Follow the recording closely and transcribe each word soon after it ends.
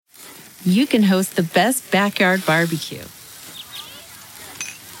you can host the best backyard barbecue.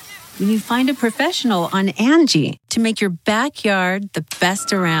 When you find a professional on Angie to make your backyard the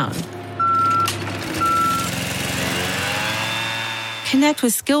best around. Connect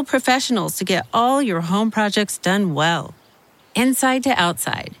with skilled professionals to get all your home projects done well. Inside to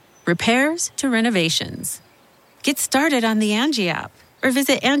outside, repairs to renovations. Get started on the Angie app or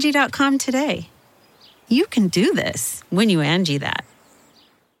visit Angie.com today. You can do this when you Angie that.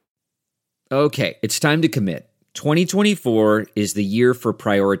 Okay, it's time to commit. 2024 is the year for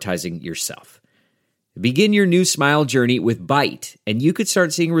prioritizing yourself. Begin your new smile journey with Byte, and you could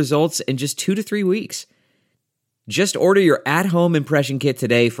start seeing results in just 2 to 3 weeks. Just order your at-home impression kit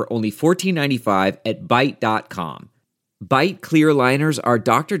today for only $14.95 at Byte.com. Byte clear liners are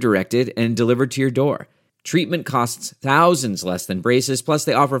doctor-directed and delivered to your door. Treatment costs thousands less than braces, plus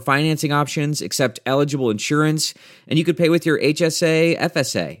they offer financing options, accept eligible insurance, and you could pay with your HSA,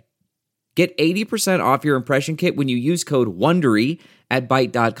 FSA. Get 80% off your impression kit when you use code WONDERY at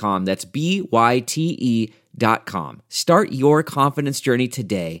Byte.com. That's BYTE.com. Start your confidence journey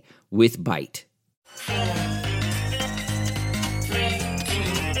today with Byte.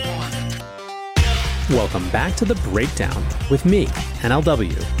 Welcome back to The Breakdown with me,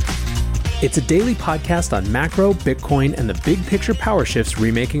 NLW. It's a daily podcast on macro, Bitcoin, and the big picture power shifts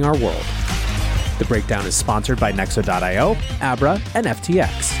remaking our world. The Breakdown is sponsored by Nexo.io, Abra, and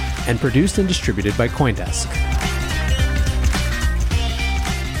FTX, and produced and distributed by CoinDesk.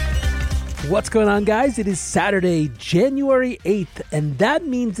 What's going on, guys? It is Saturday, January 8th, and that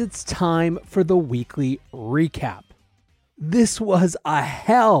means it's time for the weekly recap. This was a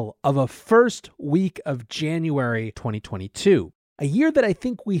hell of a first week of January 2022, a year that I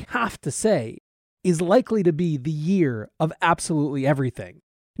think we have to say is likely to be the year of absolutely everything.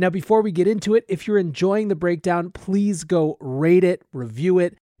 Now, before we get into it, if you're enjoying The Breakdown, please go rate it, review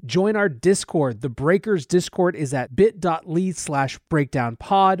it, join our Discord. The Breakers Discord is at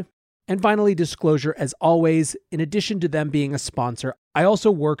bit.ly/breakdownpod. And finally, disclosure, as always, in addition to them being a sponsor, I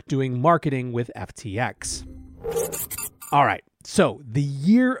also work doing marketing with FTX. All right, so the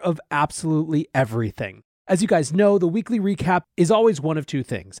year of absolutely everything. As you guys know, the weekly recap is always one of two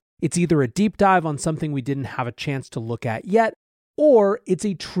things. It's either a deep dive on something we didn't have a chance to look at yet, or it's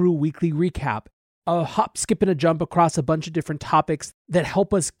a true weekly recap, a hop, skip, and a jump across a bunch of different topics that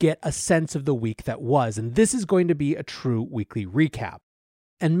help us get a sense of the week that was. And this is going to be a true weekly recap.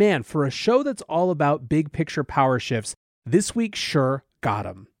 And man, for a show that's all about big picture power shifts, this week sure got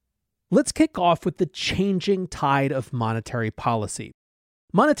 'em. Let's kick off with the changing tide of monetary policy.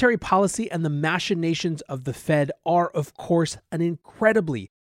 Monetary policy and the machinations of the Fed are, of course, an incredibly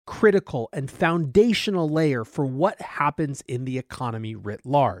critical and foundational layer for what happens in the economy writ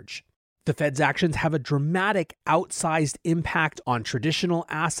large. The Fed's actions have a dramatic, outsized impact on traditional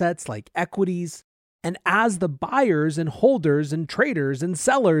assets like equities, and as the buyers and holders and traders and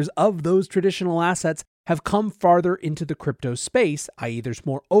sellers of those traditional assets have come farther into the crypto space, i.e. there's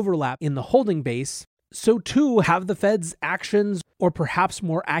more overlap in the holding base, so too have the Fed's actions, or perhaps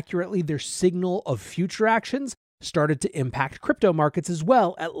more accurately, their signal of future actions, started to impact crypto markets as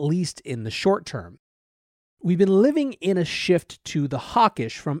well, at least in the short term. We've been living in a shift to the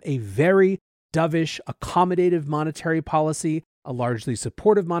hawkish from a very dovish, accommodative monetary policy, a largely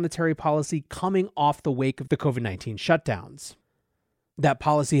supportive monetary policy coming off the wake of the COVID-19 shutdowns. That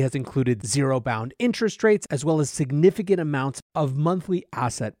policy has included zero-bound interest rates as well as significant amounts of monthly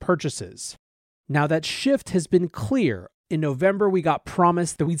asset purchases. Now that shift has been clear. In November, we got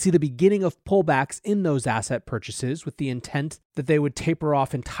promised that we'd see the beginning of pullbacks in those asset purchases with the intent that they would taper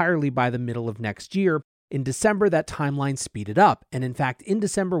off entirely by the middle of next year. In December, that timeline speeded up. And in fact, in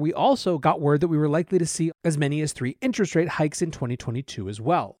December, we also got word that we were likely to see as many as 3 interest rate hikes in 2022 as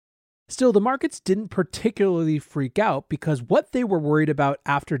well. Still, the markets didn't particularly freak out because what they were worried about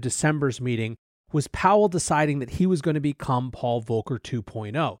after December's meeting was Powell deciding that he was going to become Paul Volcker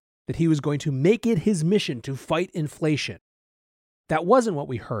 2.0, that he was going to make it his mission to fight inflation. That wasn't what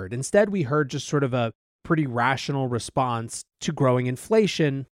we heard. Instead, we heard just sort of a pretty rational response to growing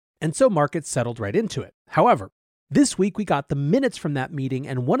inflation, and so markets settled right into it. However, this week we got the minutes from that meeting,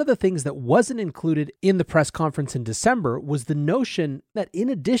 and one of the things that wasn't included in the press conference in December was the notion that in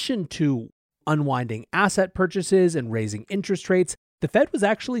addition to unwinding asset purchases and raising interest rates, the Fed was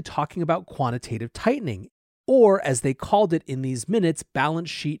actually talking about quantitative tightening, or as they called it in these minutes, balance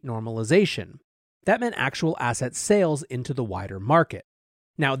sheet normalization. That meant actual asset sales into the wider market.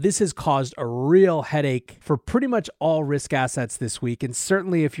 Now, this has caused a real headache for pretty much all risk assets this week, and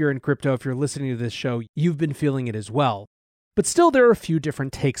certainly if you're in crypto, if you're listening to this show, you've been feeling it as well. But still, there are a few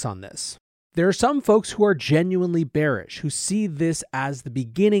different takes on this. There are some folks who are genuinely bearish, who see this as the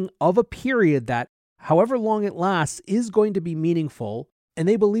beginning of a period that, however long it lasts, is going to be meaningful, and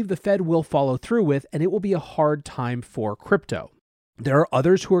they believe the Fed will follow through with, and it will be a hard time for crypto. There are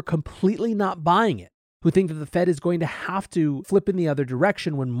others who are completely not buying it, who think that the Fed is going to have to flip in the other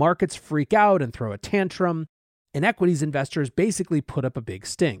direction when markets freak out and throw a tantrum, and equities investors basically put up a big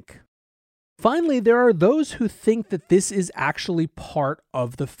stink. Finally, there are those who think that this is actually part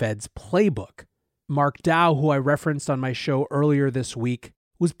of the Fed's playbook. Mark Dow, who I referenced on my show earlier this week,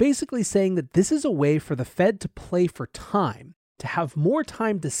 was basically saying that this is a way for the Fed to play for time, to have more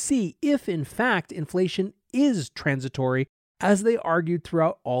time to see if, in fact, inflation is transitory, as they argued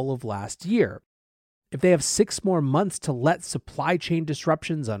throughout all of last year. If they have 6 more months to let supply chain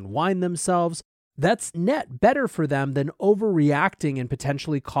disruptions unwind themselves, that's net better for them than overreacting and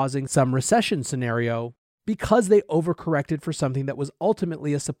potentially causing some recession scenario because they overcorrected for something that was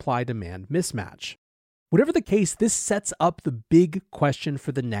ultimately a supply-demand mismatch. Whatever the case, this sets up the big question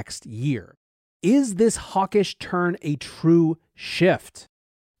for the next year. Is this hawkish turn a true shift?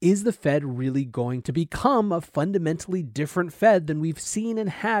 Is the Fed really going to become a fundamentally different Fed than we've seen and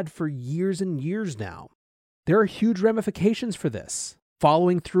had for years and years now? There are huge ramifications for this.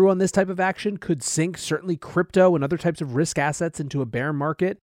 Following through on this type of action could sink certainly crypto and other types of risk assets into a bear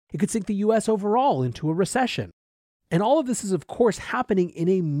market. It could sink the US overall into a recession. And all of this is, of course, happening in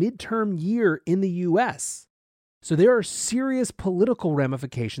a midterm year in the US. So there are serious political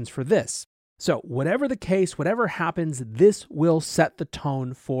ramifications for this. So whatever the case, whatever happens, this will set the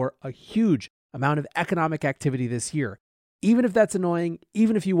tone for a huge amount of economic activity this year. Even if that's annoying,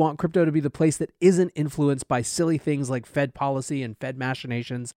 even if you want crypto to be the place that isn't influenced by silly things like Fed policy and Fed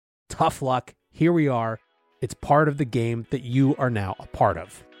machinations, tough luck. Here we are. It's part of the game that you are now a part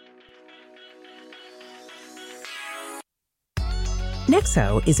of.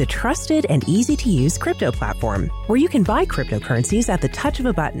 Nexo is a trusted and easy-to-use crypto platform where you can buy cryptocurrencies at the touch of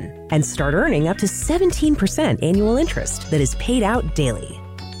a button and start earning up to 17% annual interest that is paid out daily.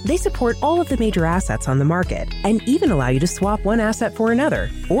 They support all of the major assets on the market and even allow you to swap one asset for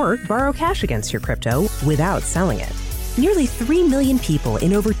another or borrow cash against your crypto without selling it. Nearly 3 million people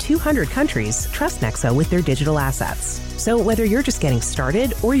in over 200 countries trust Nexo with their digital assets. So whether you're just getting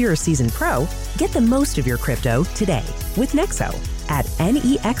started or you're a seasoned pro, get the most of your crypto today with Nexo at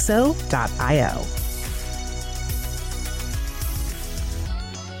nexo.io.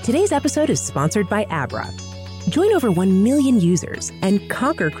 Today's episode is sponsored by Abra. Join over 1 million users and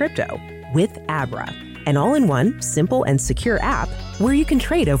conquer crypto with Abra, an all-in-one, simple, and secure app where you can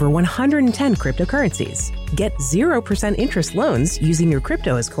trade over 110 cryptocurrencies, get 0% interest loans using your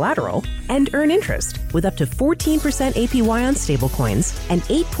crypto as collateral, and earn interest with up to 14% APY on stablecoins and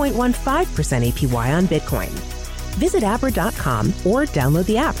 8.15% APY on Bitcoin. Visit Abra.com or download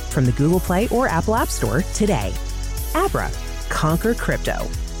the app from the Google Play or Apple App Store today. Abra, conquer crypto.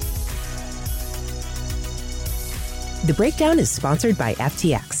 The Breakdown is sponsored by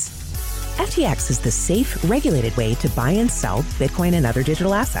FTX. FTX is the safe, regulated way to buy and sell Bitcoin and other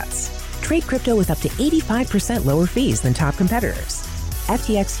digital assets. Trade crypto with up to 85% lower fees than top competitors.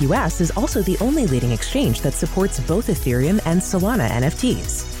 FTX US is also the only leading exchange that supports both Ethereum and Solana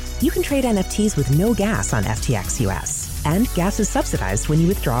NFTs. You can trade NFTs with no gas on FTX US, and gas is subsidized when you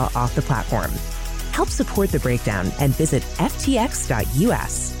withdraw off the platform. Help support The Breakdown and visit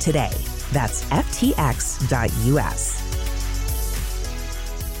ftx.us today. That's ftx.us.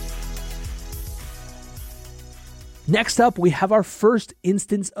 Next up, we have our first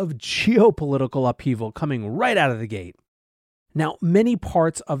instance of geopolitical upheaval coming right out of the gate. Now, many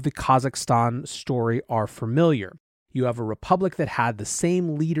parts of the Kazakhstan story are familiar. You have a republic that had the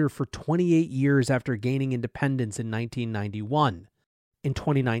same leader for 28 years after gaining independence in 1991. In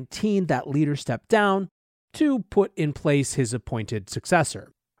 2019, that leader stepped down to put in place his appointed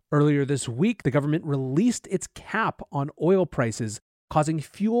successor. Earlier this week, the government released its cap on oil prices, causing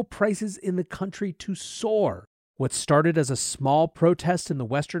fuel prices in the country to soar. What started as a small protest in the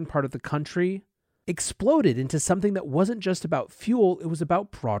western part of the country exploded into something that wasn't just about fuel, it was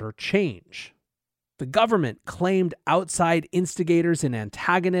about broader change. The government claimed outside instigators and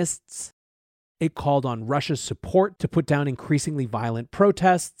antagonists. It called on Russia's support to put down increasingly violent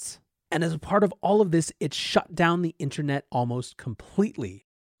protests. And as a part of all of this, it shut down the internet almost completely,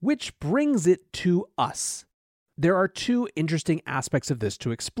 which brings it to us. There are two interesting aspects of this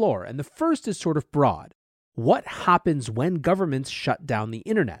to explore, and the first is sort of broad. What happens when governments shut down the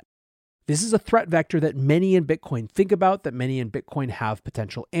internet? This is a threat vector that many in Bitcoin think about, that many in Bitcoin have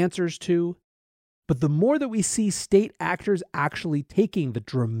potential answers to. But the more that we see state actors actually taking the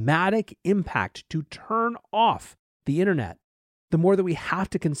dramatic impact to turn off the internet, the more that we have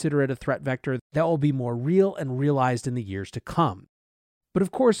to consider it a threat vector that will be more real and realized in the years to come. But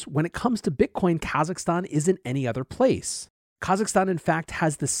of course, when it comes to Bitcoin, Kazakhstan isn't any other place. Kazakhstan, in fact,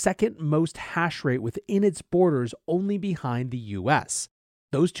 has the second most hash rate within its borders, only behind the US.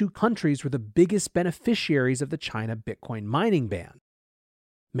 Those two countries were the biggest beneficiaries of the China Bitcoin mining ban.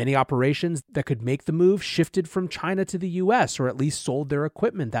 Many operations that could make the move shifted from China to the US, or at least sold their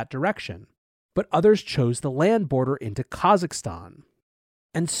equipment that direction. But others chose the land border into Kazakhstan.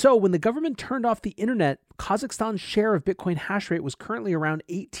 And so when the government turned off the internet, Kazakhstan's share of Bitcoin hash rate was currently around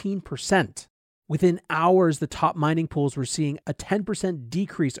 18%. Within hours, the top mining pools were seeing a 10%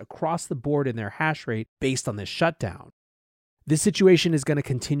 decrease across the board in their hash rate based on this shutdown. This situation is going to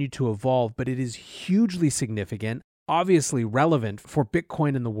continue to evolve, but it is hugely significant, obviously relevant for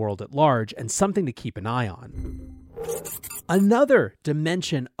Bitcoin in the world at large, and something to keep an eye on. Another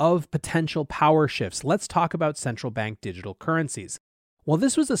dimension of potential power shifts. Let's talk about central bank digital currencies. While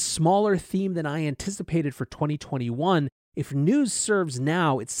this was a smaller theme than I anticipated for 2021, if news serves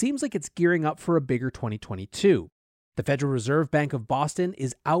now, it seems like it's gearing up for a bigger 2022. The Federal Reserve Bank of Boston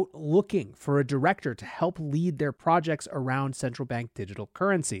is out looking for a director to help lead their projects around central bank digital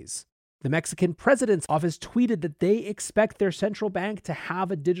currencies. The Mexican president's office tweeted that they expect their central bank to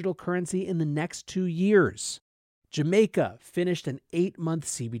have a digital currency in the next 2 years. Jamaica finished an 8-month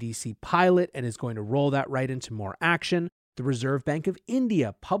CBDC pilot and is going to roll that right into more action. The Reserve Bank of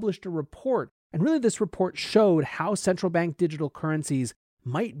India published a report, and really this report showed how central bank digital currencies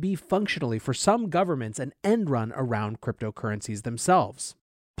might be functionally for some governments an end run around cryptocurrencies themselves.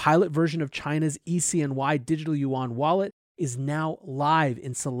 Pilot version of China's eCNY digital yuan wallet is now live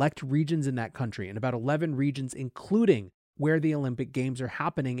in select regions in that country, in about 11 regions, including where the Olympic Games are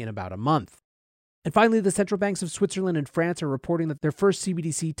happening in about a month. And finally, the central banks of Switzerland and France are reporting that their first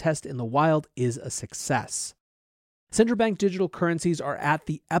CBDC test in the wild is a success. Central bank digital currencies are at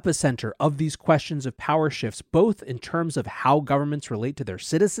the epicenter of these questions of power shifts, both in terms of how governments relate to their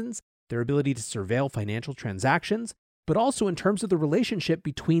citizens, their ability to surveil financial transactions, but also in terms of the relationship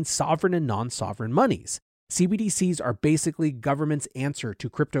between sovereign and non-sovereign monies. CBDCs are basically government's answer to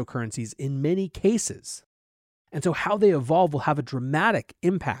cryptocurrencies in many cases. And so how they evolve will have a dramatic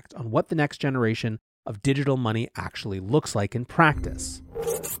impact on what the next generation of digital money actually looks like in practice.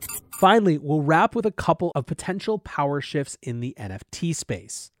 Finally, we'll wrap with a couple of potential power shifts in the NFT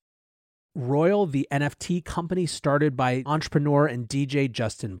space. Royal, the NFT company started by entrepreneur and DJ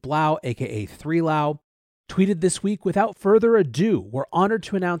Justin Blau, aka 3Lau, tweeted this week, "Without further ado, we're honored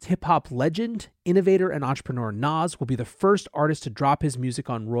to announce hip-hop legend, innovator, and entrepreneur Nas will be the first artist to drop his music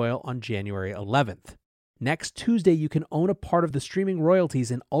on Royal on January 11th. Next Tuesday, you can own a part of the streaming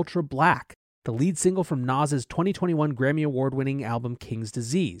royalties in Ultra Black, the lead single from Nas's 2021 Grammy Award-winning album King's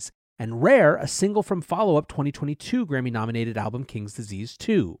Disease, and Rare, a single from follow-up 2022 Grammy-nominated album King's Disease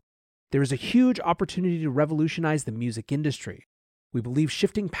 2. There is a huge opportunity to revolutionize the music industry. We believe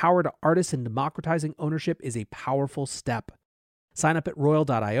shifting power to artists and democratizing ownership is a powerful step. Sign up at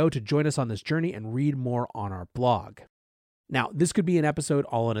royal.io to join us on this journey and read more on our blog." Now, this could be an episode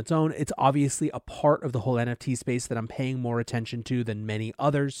all on its own. It's obviously a part of the whole NFT space that I'm paying more attention to than many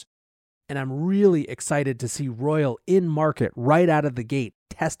others. And I'm really excited to see Royal in market right out of the gate,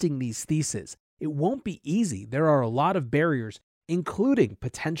 testing these theses. It won't be easy. There are a lot of barriers, including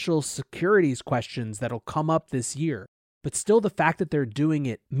potential securities questions that'll come up this year. But still, the fact that they're doing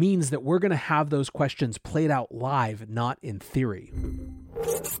it means that we're going to have those questions played out live, not in theory.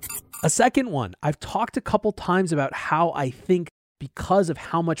 A second one, I've talked a couple times about how I think because of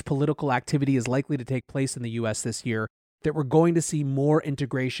how much political activity is likely to take place in the US this year, that we're going to see more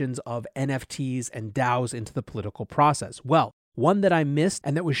integrations of NFTs and DAOs into the political process. Well, one that I missed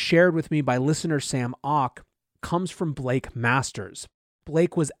and that was shared with me by listener Sam Ock comes from Blake Masters.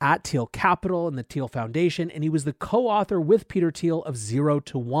 Blake was at Thiel Capital and the Thiel Foundation, and he was the co-author with Peter Thiel of 0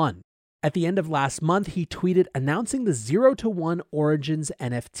 to 1. At the end of last month, he tweeted announcing the 0 to 1 Origins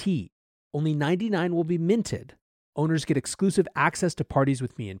NFT. Only 99 will be minted. Owners get exclusive access to parties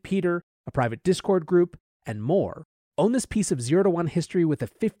with me and Peter, a private Discord group, and more. Own this piece of 0 to 1 history with a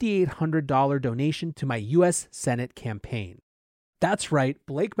 $5,800 donation to my U.S. Senate campaign. That's right,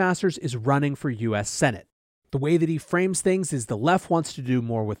 Blake Masters is running for U.S. Senate. The way that he frames things is the left wants to do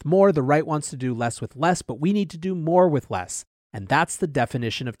more with more, the right wants to do less with less, but we need to do more with less. And that's the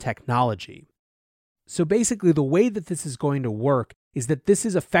definition of technology. So basically, the way that this is going to work is that this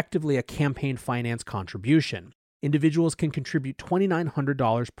is effectively a campaign finance contribution. Individuals can contribute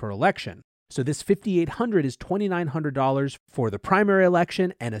 $2,900 per election. So this $5,800 is $2,900 for the primary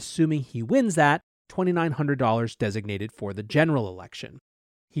election, and assuming he wins that, $2,900 designated for the general election.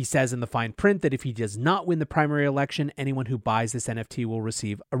 He says in the fine print that if he does not win the primary election, anyone who buys this NFT will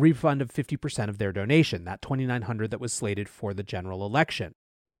receive a refund of 50% of their donation, that $2,900 that was slated for the general election.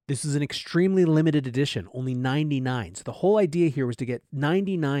 This is an extremely limited edition, only 99. So the whole idea here was to get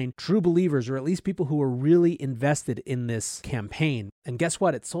 99 true believers, or at least people who are really invested in this campaign. And guess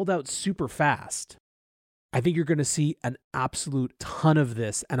what? It sold out super fast. I think you're going to see an absolute ton of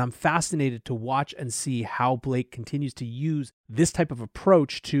this, and I'm fascinated to watch and see how Blake continues to use this type of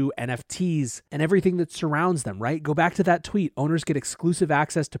approach to NFTs and everything that surrounds them, right? Go back to that tweet. Owners get exclusive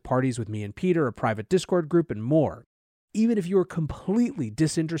access to parties with me and Peter, a private Discord group, and more. Even if you are completely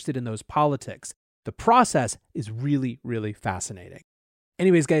disinterested in those politics, the process is really, really fascinating.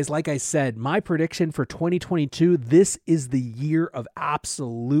 Anyways, guys, like I said, my prediction for 2022, this is the year of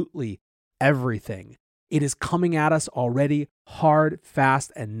absolutely everything. It is coming at us already hard,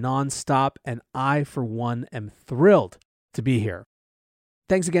 fast, and nonstop, and I, for one, am thrilled to be here.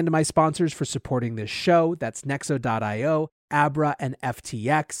 Thanks again to my sponsors for supporting this show. That's Nexo.io, Abra, and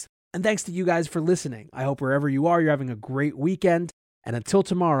FTX. And thanks to you guys for listening. I hope wherever you are, you're having a great weekend. And until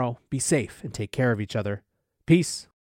tomorrow, be safe and take care of each other. Peace.